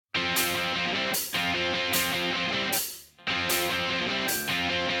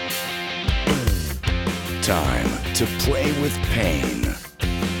Time to play with pain,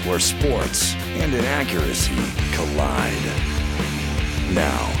 where sports and inaccuracy collide.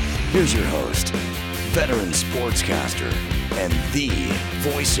 Now, here's your host, veteran sportscaster, and the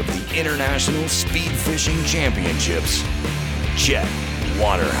voice of the International Speed Fishing Championships, Chet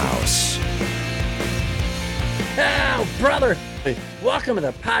Waterhouse. Oh, brother. Welcome to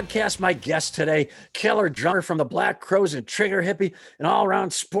the podcast. My guest today, killer drummer from the Black Crowes and Trigger Hippie, and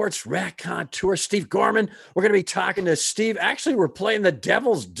all-around sports raconteur, Steve Gorman. We're going to be talking to Steve. Actually, we're playing the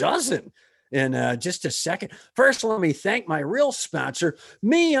Devil's Dozen in just a second. First, let me thank my real sponsor,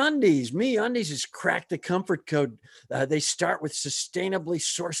 MeUndies. MeUndies has cracked the comfort code. They start with sustainably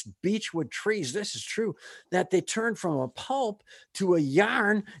sourced beechwood trees. This is true, that they turn from a pulp to a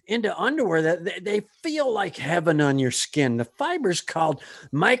yarn into underwear that they feel like heaven on your skin. The fiber's called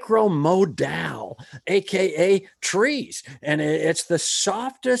micromodal, aka trees, and it's the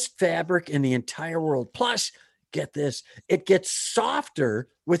softest fabric in the entire world. Plus, get this, it gets softer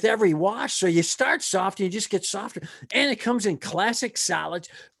with every wash. So you start soft and you just get softer. And it comes in classic solids,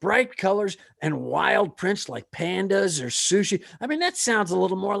 bright colors, and wild prints like pandas or sushi. I mean, that sounds a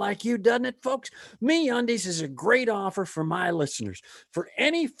little more like you, doesn't it, folks? MeUndies is a great offer for my listeners. For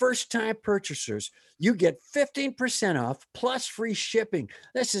any first-time purchasers, you get 15% off plus free shipping.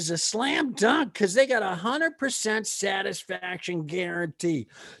 This is a slam dunk because they got 100% satisfaction guarantee.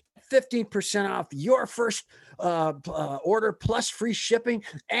 15% off your first order plus free shipping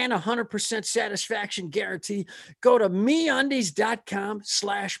and 100% satisfaction guarantee. Go to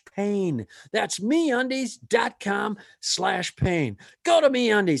MeUndies.com/pain. That's MeUndies.com/pain. Go to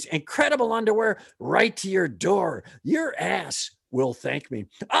MeUndies. Incredible underwear right to your door. Your ass will thank me.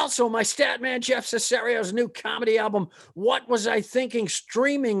 Also, my stat man, Jeff Cesario's new comedy album, What Was I Thinking?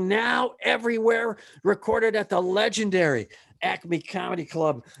 Streaming now everywhere, recorded at the legendary Acme Comedy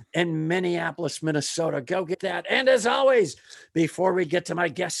Club in Minneapolis, Minnesota. Go get that. And as always, before we get to my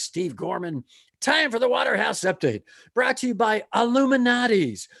guest, Steve Gorman, time for the Waterhouse Update, brought to you by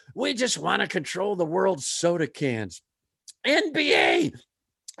Illuminati's. We just want to control the world's soda cans. NBA,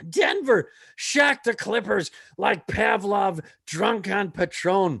 Denver shocked the Clippers like Pavlov drunk on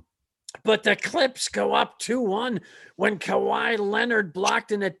Patron. But the Clips go up 2-1 when Kawhi Leonard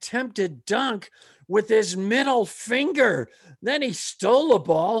blocked an attempted dunk with his middle finger. Then he stole a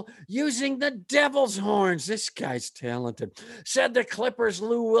ball using the devil's horns. This guy's talented. Said the Clippers'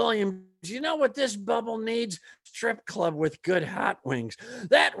 Lou Williams, you know what this bubble needs? Strip club with good hot wings.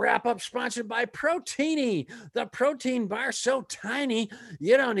 That wrap-up sponsored by Proteini, the protein bar so tiny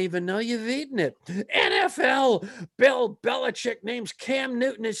you don't even know you've eaten it. NFL, Bill Belichick names Cam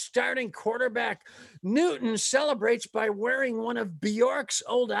Newton his starting quarterback. Newton celebrates by wearing one of Bjork's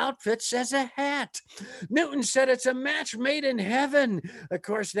old outfits as a hat. Newton said it's a match made in heaven. Of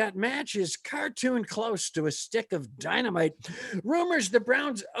course, that match is cartoon close to a stick of dynamite. Rumors the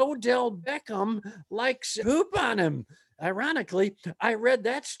Browns' Odell Beckham likes poop on him. Ironically, I read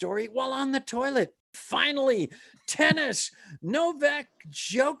that story while on the toilet. Finally, tennis. Novak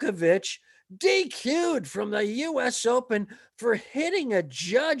Djokovic DQ'd from the U.S. Open for hitting a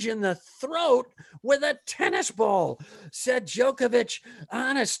judge in the throat with a tennis ball. Said Djokovic,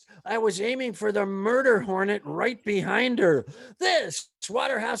 honest, I was aiming for the murder hornet right behind her. This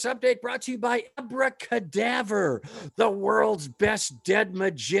Waterhouse Update brought to you by Abracadaver, the world's best dead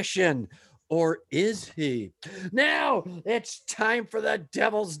magician. Or is he? Now it's time for the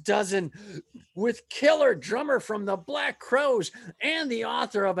Devil's Dozen with killer drummer from the Black Crowes and the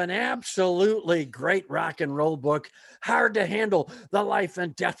author of an absolutely great rock and roll book, Hard to Handle, The Life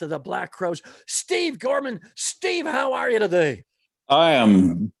and Death of the Black Crowes, Steve Gorman. Steve, how are you today? I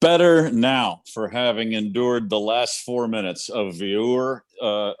am better now for having endured the last 4 minutes of your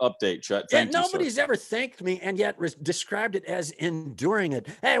update, Chet. Thank you, nobody's ever thanked me and yet described it as enduring it.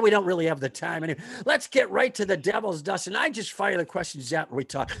 Hey, we don't really have the time. Anyway, let's get right to the Devil's Dozen. I just fire the questions out when we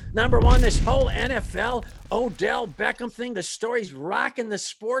talk. Number one, this whole NFL Odell Beckham thing, the story's rocking the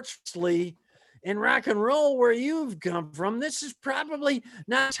sports league in rock and roll where you've come from. This is probably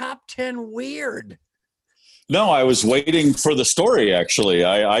not top 10 weird. No, I was waiting for the story, actually.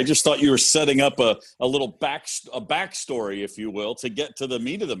 I just thought you were setting up a little backstory, if you will, to get to the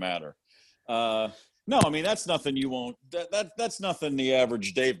meat of the matter. No, I mean, that's nothing you won't – that's nothing the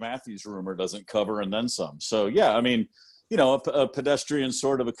average Dave Matthews rumor doesn't cover and then some. So, yeah, I mean, you know, a pedestrian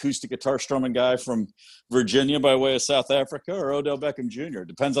sort of acoustic guitar strumming guy from Virginia by way of South Africa or Odell Beckham Jr.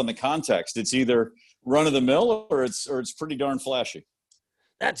 Depends on the context. It's either run-of-the-mill or it's pretty darn flashy.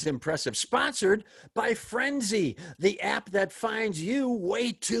 That's impressive. Sponsored by Frenzy, the app that finds you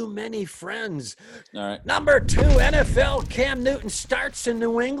way too many friends. All right. Number 2, NFL. Cam Newton starts in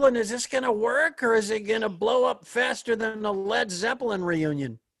New England. Is this going to work, or is it going to blow up faster than the Led Zeppelin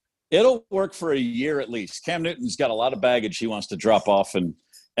reunion? It'll work for a year at least. Cam Newton's got a lot of baggage he wants to drop off, and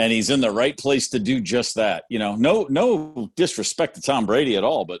he's in the right place to do just that. You know, no disrespect to Tom Brady at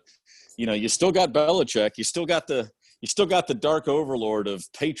all, but you still got Belichick. You still got the dark overlord of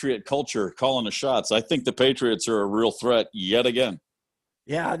Patriot culture calling the shots. I think the Patriots are a real threat yet again.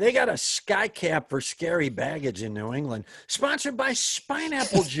 Yeah, they got a sky cap for scary baggage in New England. Sponsored by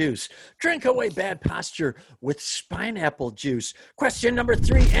Spineapple Juice. Drink away bad posture with Spineapple Juice. Question number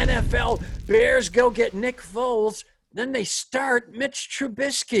 3, NFL. Bears go get Nick Foles. Then they start Mitch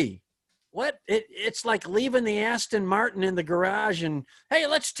Trubisky. What? It's like leaving the Aston Martin in the garage and, hey,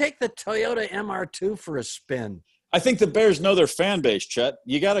 let's take the Toyota MR2 for a spin. I think the Bears know their fan base, Chet.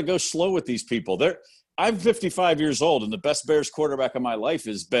 You got to go slow with these people. I'm 55 years old, and the best Bears quarterback of my life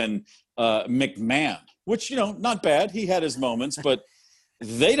has been McMahon, which, not bad. He had his moments, but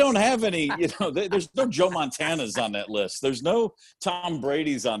they don't have any, there's no Joe Montanas on that list. There's no Tom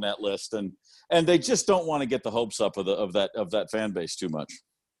Brady's on that list. And they just don't want to get the hopes up of that fan base too much.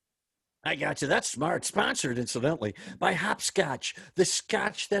 I got you. That's smart. Sponsored, incidentally, by Hopscotch, the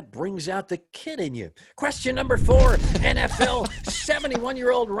scotch that brings out the kid in you. Question number 4, NFL.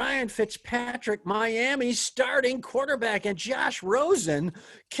 71-year-old Ryan Fitzpatrick, Miami's starting quarterback, and Josh Rosen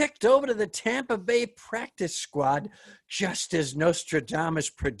kicked over to the Tampa Bay practice squad, just as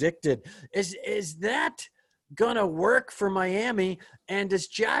Nostradamus predicted. Is that going to work for Miami, and does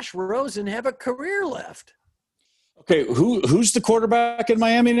Josh Rosen have a career left? Okay, who's the quarterback in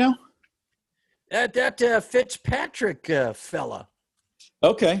Miami now? That Fitzpatrick fella.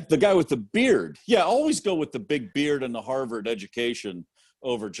 Okay, the guy with the beard. Yeah, always go with the big beard and the Harvard education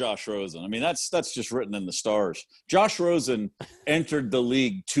over Josh Rosen. I mean, that's just written in the stars. Josh Rosen entered the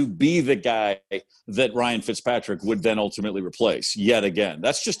league to be the guy that Ryan Fitzpatrick would then ultimately replace yet again.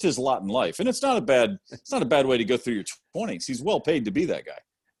 That's just his lot in life, and it's not a bad way to go through your 20s. He's well paid to be that guy.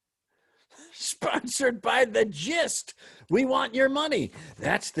 Sponsored by The Gist. We want your money.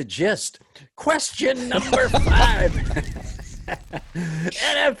 That's The Gist. Question number 5.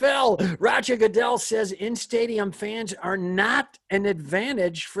 NFL. Roger Goodell says in-stadium fans are not an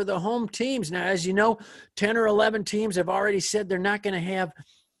advantage for the home teams. Now, as you know, 10 or 11 teams have already said they're not going to have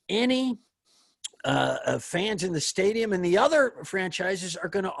any fans in the stadium, and the other franchises are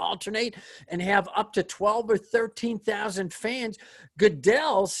going to alternate and have up to 12 or 13,000 fans.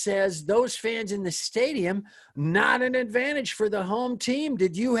 Goodell says those fans in the stadium, not an advantage for the home team.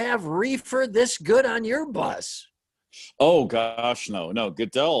 Did you have reefer this good on your bus? Oh gosh, no.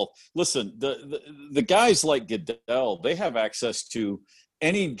 Goodell, listen, the guys like Goodell, they have access to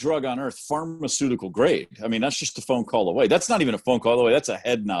any drug on earth, pharmaceutical grade. I mean, that's just a phone call away. That's not even a phone call away. That's a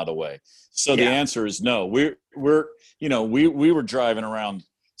head nod away. So The answer is no. We were driving around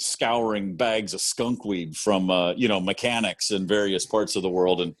scouring bags of skunk weed from mechanics in various parts of the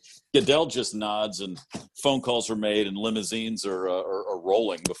world, and Goodell just nods, and phone calls are made, and limousines are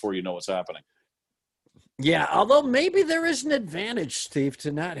rolling before you know what's happening. Yeah, although maybe there is an advantage, Steve,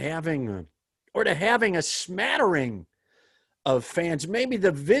 to not having or to having a smattering of fans. Maybe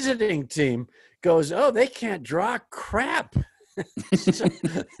the visiting team goes, oh, they can't draw crap. So,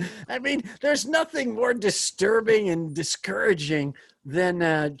 I mean, there's nothing more disturbing and discouraging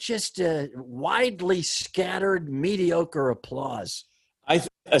than just widely scattered mediocre applause.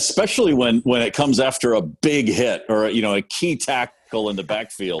 Especially when it comes after a big hit or a key tackle in the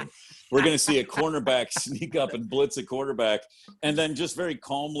backfield. We're going to see a cornerback sneak up and blitz a quarterback and then just very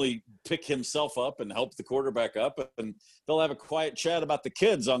calmly pick himself up and help the quarterback up. And they'll have a quiet chat about the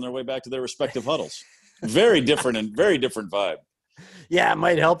kids on their way back to their respective huddles. Very different vibe. Yeah, it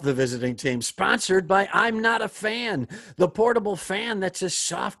might help the visiting team. Sponsored by I'm Not a Fan, the portable fan that's as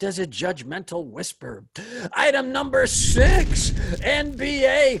soft as a judgmental whisper. Item number 6,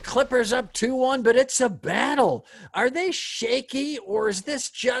 NBA. Clippers up 2-1, but it's a battle. Are they shaky, or is this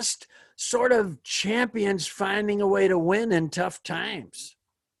just sort of champions finding a way to win in tough times?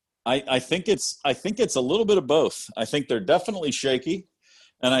 I think it's a little bit of both. I think they're definitely shaky.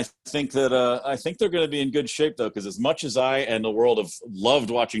 And I think that they're going to be in good shape, though, because as much as I and the world have loved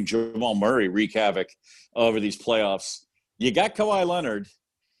watching Jamal Murray wreak havoc over these playoffs, you got Kawhi Leonard,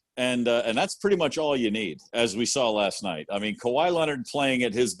 and that's pretty much all you need, as we saw last night. I mean, Kawhi Leonard playing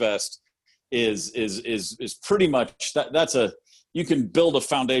at his best is pretty much that's you can build a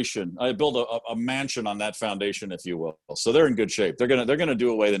foundation, build a mansion on that foundation, if you will. So they're in good shape. They're gonna do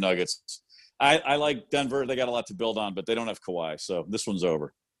away the Nuggets. I like Denver. They got a lot to build on, but they don't have Kawhi, so this one's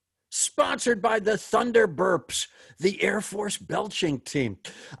over. Sponsored by the Thunder Burps, the Air Force belching team.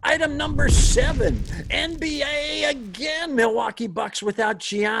 Item number 7, NBA again. Milwaukee Bucks without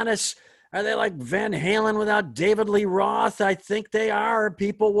Giannis. Are they like Van Halen without David Lee Roth? I think they are.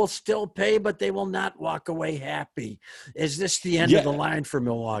 People will still pay, but they will not walk away happy. Is this the end of the line for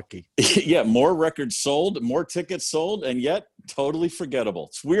Milwaukee? Yeah, more records sold, more tickets sold, and yet totally forgettable.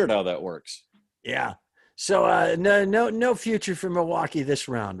 It's weird how that works. Yeah. So no future for Milwaukee this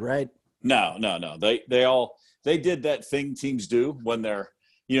round, right? No. They did that thing teams do when they're,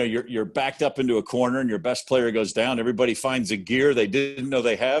 you're backed up into a corner and your best player goes down. Everybody finds a gear they didn't know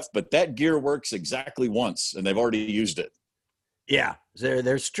they have, but that gear works exactly once, and they've already used it. Yeah,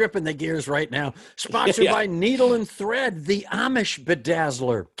 they're stripping the gears right now. Sponsored by Needle and Thread, the Amish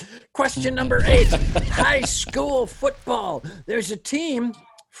Bedazzler. Question number 8, high school football. There's a team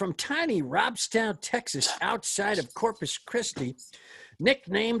from tiny Robstown, Texas, outside of Corpus Christi,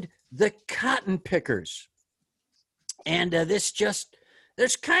 nicknamed the Cotton Pickers. And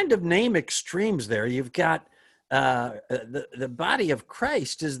there's kind of name extremes there. You've got the Body of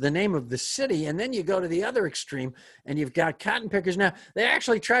Christ is the name of the city, and then you go to the other extreme, and you've got Cotton Pickers. Now, they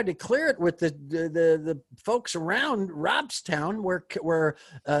actually tried to clear it with the folks around Robstown, where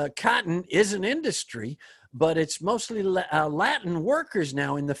cotton is an industry, but it's mostly Latin workers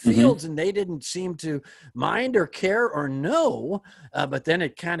now in the fields, and they didn't seem to mind or care or know. But then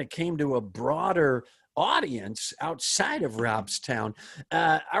it kind of came to a broader audience outside of Robstown.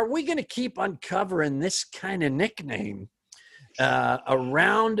 Are we going to keep uncovering this kind of nickname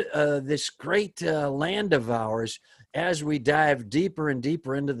around this great land of ours as we dive deeper and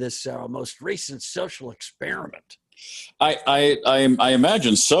deeper into this most recent social experiment? I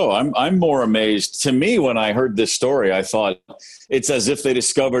imagine so. I'm more amazed. To me, when I heard this story, I thought it's as if they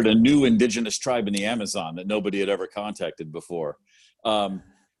discovered a new indigenous tribe in the Amazon that nobody had ever contacted before.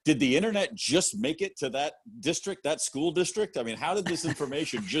 Did the internet just make it to that district, that school district? I mean, how did this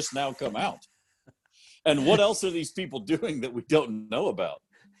information just now come out? And what else are these people doing that we don't know about?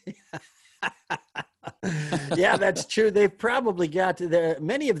 Yeah, that's true. They've probably got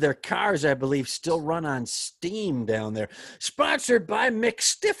many of their cars, I believe, still run on steam down there. Sponsored by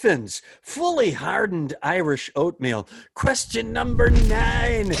McStiffins, fully hardened Irish oatmeal. Question number 9,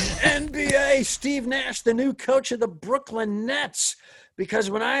 NBA, Steve Nash, the new coach of the Brooklyn Nets. Because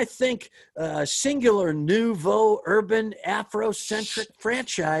when I think singular, nouveau, urban, Afrocentric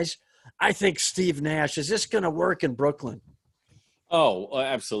franchise, I think Steve Nash. Is this going to work in Brooklyn? Oh,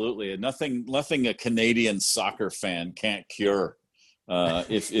 absolutely. Nothing a Canadian soccer fan can't cure,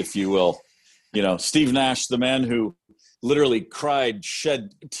 if you will. Steve Nash, the man who literally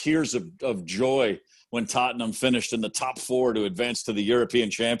shed tears of joy when Tottenham finished in the top 4 to advance to the European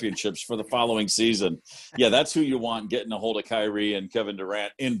Championships for the following season. Yeah, that's who you want getting a hold of Kyrie and Kevin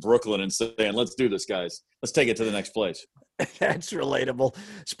Durant in Brooklyn and saying, let's do this, guys. Let's take it to the next place. That's relatable.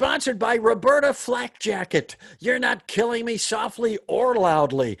 Sponsored by Roberta Flak Jacket. You're not killing me softly or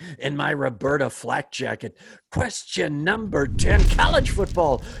loudly in my Roberta Flak Jacket. Question number 10, college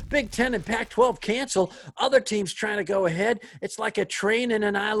football. Big Ten and Pac-12 cancel. Other teams trying to go ahead. It's like a train in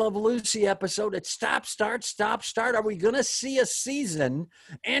an I Love Lucy episode. It's stop, start, stop, start. Are we going to see a season?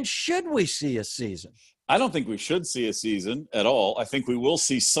 And should we see a season? I don't think we should see a season at all. I think we will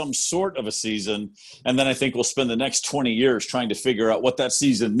see some sort of a season, and then I think we'll spend the next 20 years trying to figure out what that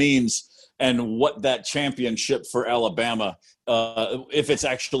season means and what that championship for Alabama, if it's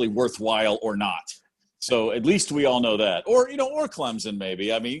actually worthwhile or not. So at least we all know that. Or Clemson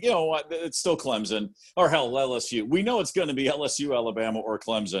maybe. I mean, it's still Clemson. Or hell, LSU. We know it's going to be LSU, Alabama, or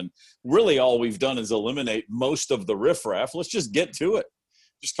Clemson. Really all we've done is eliminate most of the riffraff. Let's just get to it.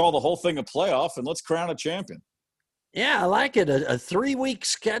 Just call the whole thing a playoff and let's crown a champion. Yeah, I like it. A 3-week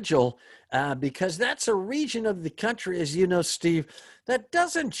schedule because that's a region of the country, as you know, Steve, that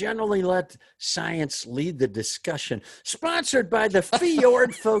doesn't generally let science lead the discussion. Sponsored by the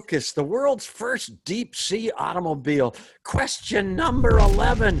Fjord Focus, the world's first deep sea automobile. Question number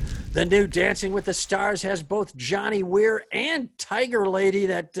 11. The new Dancing with the Stars has both Johnny Weir and Tiger Lady,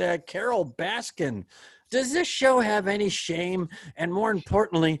 that Carol Baskin. Does this show have any shame? And more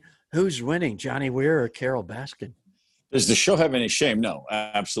importantly, who's winning, Johnny Weir or Carol Baskin? Does the show have any shame? No,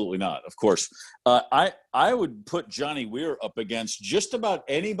 absolutely not. Of course. I would put Johnny Weir up against just about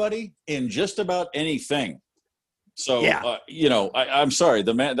anybody in just about anything. So, yeah. I'm sorry.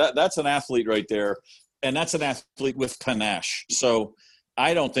 The man, that's an athlete right there. And that's an athlete with panache. So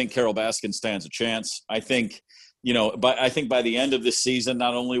I don't think Carol Baskin stands a chance. I think, by the end of this season,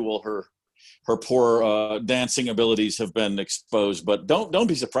 not only will her her poor dancing abilities have been exposed. But don't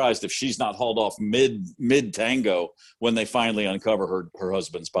be surprised if she's not hauled off mid tango when they finally uncover her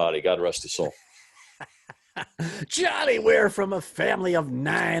husband's body. God rest his soul. Johnny Ware from A Family of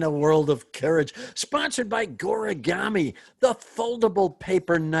 9, A World of Courage, sponsored by Gorigami, the foldable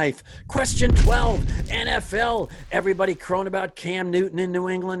paper knife. Question 12, NFL. Everybody crowing about Cam Newton in New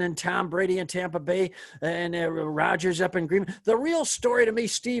England and Tom Brady in Tampa Bay and Rodgers up in Green. The real story to me,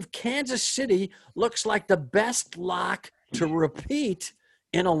 Steve, Kansas City looks like the best lock to repeat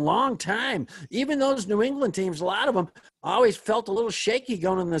in a long time. Even those New England teams, a lot of them always felt a little shaky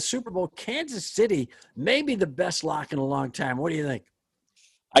going in the Super Bowl. Kansas City may be the best lock in a long time. What do you think?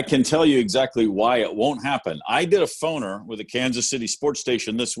 I can tell you exactly why it won't happen. I did a phoner with a Kansas City sports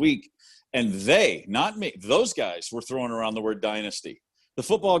station this week, and they, not me, those guys were throwing around the word dynasty. The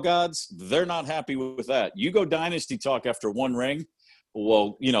football gods, they're not happy with that. You go dynasty talk after one ring,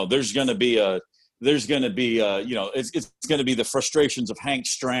 well, there's going to be it's going to be the frustrations of Hank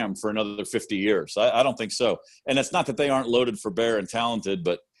Stram for another 50 years. I don't think so. And it's not that they aren't loaded for bear and talented,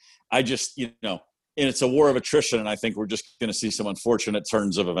 but I just, and it's a war of attrition. And I think we're just going to see some unfortunate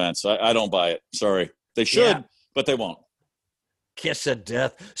turns of events. I don't buy it. Sorry. They should, but they won't. Kiss of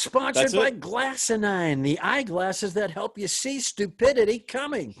Death, sponsored by Glassinine, the eyeglasses that help you see stupidity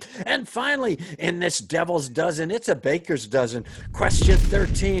coming. And finally, in this Devil's Dozen, it's a baker's dozen. Question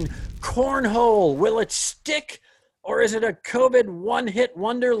 13, cornhole, will it stick or is it a COVID one-hit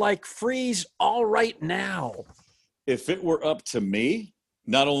wonder like Freeze all right now? If it were up to me,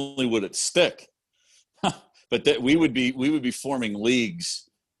 not only would it stick, but that we would be forming leagues,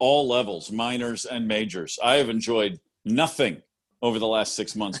 all levels, minors and majors. I have enjoyed nothing over the last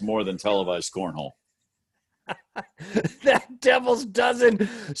 6 months more than televised cornhole. That Devil's Dozen,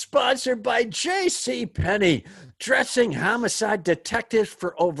 sponsored by J.C. Penney, dressing homicide detectives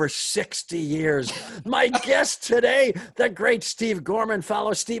for over 60 years. My guest today, the great Steve Gorman.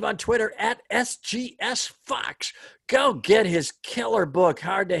 Follow Steve on Twitter at SGSFox. Go get his killer book,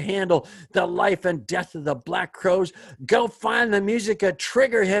 Hard to Handle, The Life and Death of the Black Crowes. Go find the music of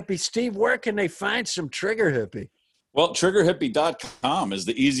Trigger Hippie. Steve, where can they find some Trigger Hippie? Well, triggerhippie.com is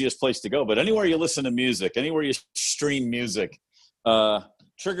the easiest place to go. But anywhere you listen to music, anywhere you stream music,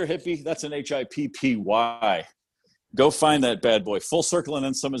 Trigger Hippie, that's an HIPPY. Go find that bad boy. Full Circle and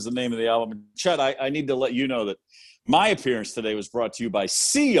Then Some is the name of the album. Chet, I need to let you know that my appearance today was brought to you by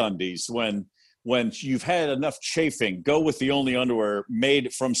Sea Undies. When you've had enough chafing, go with the only underwear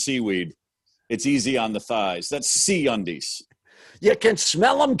made from seaweed. It's easy on the thighs. That's Sea Undies. You can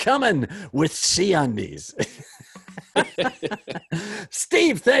smell them coming with Sea Undies.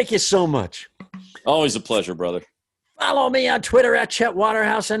 Steve, thank you so much. Always a pleasure, brother. Follow me on Twitter at Chet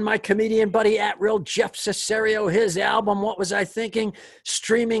Waterhouse and my comedian buddy at Real Jeff Cesario. His album, What Was I Thinking?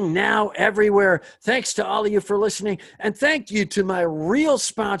 Streaming now everywhere. Thanks to all of you for listening. And thank you to my real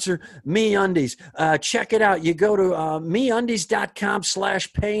sponsor, MeUndies. Check it out. You go to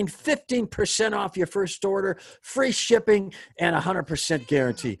MeUndies.com/pain, 15% off your first order, free shipping, and 100%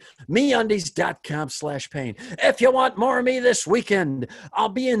 guarantee. MeUndies.com/pain. If you want more of me this weekend, I'll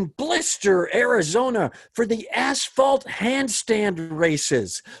be in Blister, Arizona for the Asphalt handstand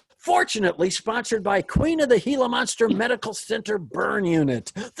races. Fortunately, sponsored by Queen of the Gila Monster Medical Center Burn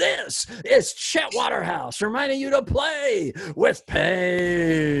Unit. This is Chet Waterhouse reminding you to play with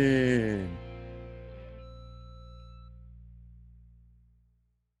pain.